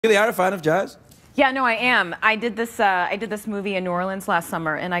Really are a fan of jazz? Yeah, no, I am. I did this movie in New Orleans last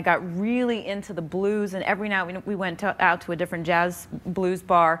summer, and I got really into the blues. And every night we went out to a different jazz blues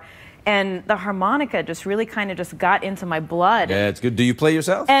bar, and the harmonica just really kind of just got into my blood. Yeah, it's good. Do you play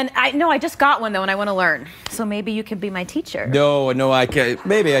yourself? And I just got one though, and I want to learn. So maybe you could be my teacher. No, I can't.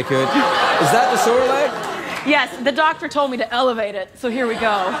 Maybe I could. Is that the sore leg? Yes, the doctor told me to elevate it. So here we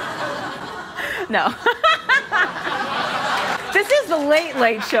go. No. This is the Late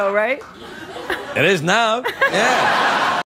Late Show, right? It is now. Yeah.